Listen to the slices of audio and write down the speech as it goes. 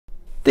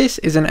This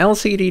is an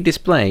LCD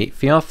display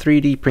for your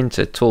 3D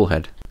printer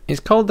toolhead. It's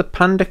called the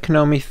Panda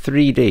Konomi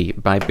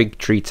 3D by Big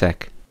Tree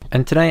Tech,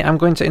 and today I'm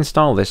going to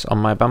install this on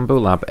my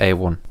Bambu Lab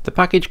A1. The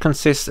package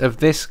consists of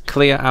this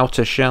clear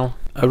outer shell,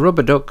 a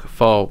rubber duck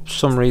for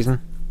some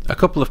reason, a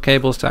couple of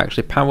cables to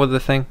actually power the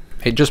thing.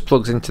 It just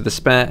plugs into the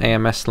spare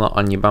AMS slot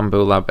on your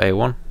Bambu Lab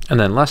A1, and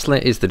then lastly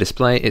is the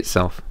display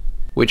itself,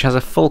 which has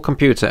a full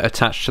computer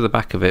attached to the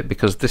back of it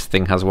because this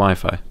thing has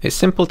Wi-Fi. It's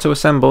simple to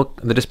assemble.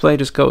 The display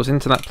just goes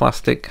into that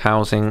plastic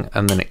housing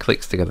and then it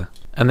clicks together.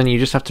 And then you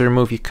just have to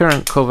remove your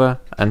current cover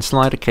and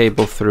slide a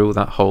cable through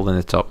that hole in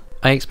the top.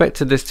 I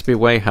expected this to be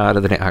way harder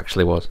than it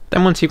actually was.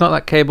 Then once you've got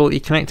that cable,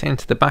 you connect it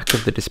into the back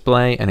of the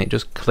display and it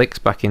just clicks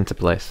back into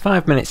place.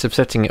 5 minutes of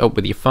setting it up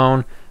with your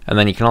phone, and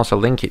then you can also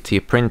link it to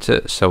your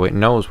printer so it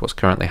knows what's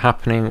currently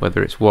happening,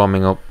 whether it's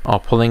warming up or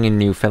pulling in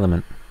new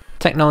filament.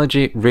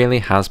 Technology really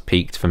has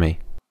peaked for me.